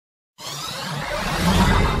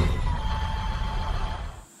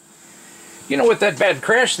You know, with that bad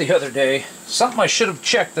crash the other day, something I should have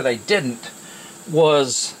checked that I didn't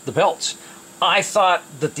was the belts. I thought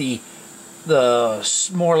that the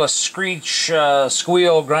more or less screech,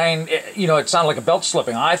 squeal, grind, you know, it sounded like a belt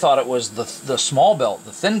slipping. I thought it was the small belt,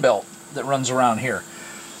 the thin belt that runs around here.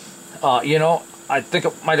 You know, I think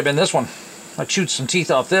it might have been this one. I chewed some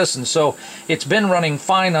teeth off this, and so it's been running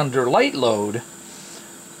fine under light load.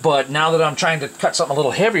 But now that I'm trying to cut something a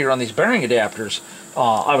little heavier on these bearing adapters,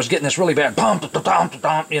 I was getting this really bad bump,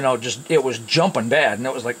 you know, just it was jumping bad, and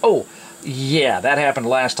it was like, oh, yeah, that happened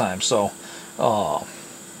last time. So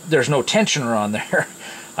there's no tensioner on there.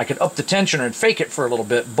 I could up the tensioner and fake it for a little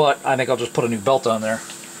bit, but I think I'll just put a new belt on there.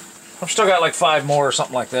 I've still got like 5 more or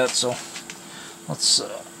something like that, so let's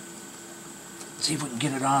see if we can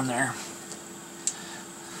get it on there.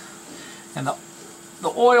 And the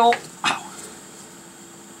oil,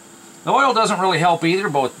 the oil doesn't really help either,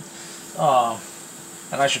 but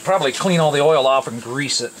and I should probably clean all the oil off and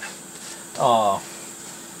grease it. I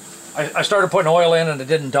started putting oil in, and it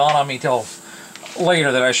didn't dawn on me till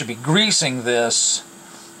later that I should be greasing this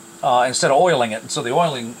instead of oiling it. And so the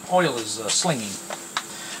oil is slinging.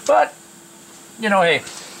 But you know, hey,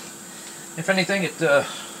 if anything, it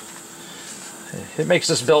makes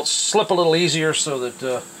this belt slip a little easier so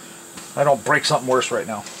that I don't break something worse right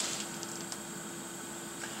now.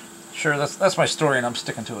 Sure, that's my story, and I'm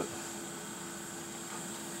sticking to it.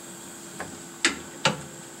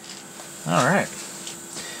 Alright.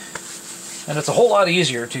 And it's a whole lot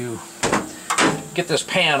easier to get this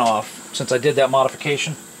pan off since I did that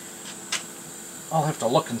modification. I'll have to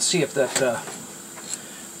look and see if that,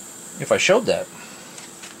 if I showed that.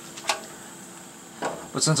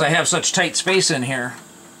 But since I have such tight space in here,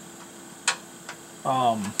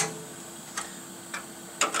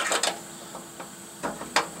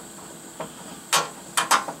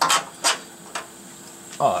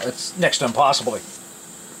 it's next to impossible to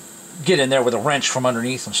get in there with a wrench from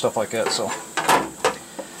underneath and stuff like that. So,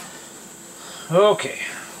 okay,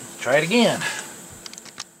 try it again.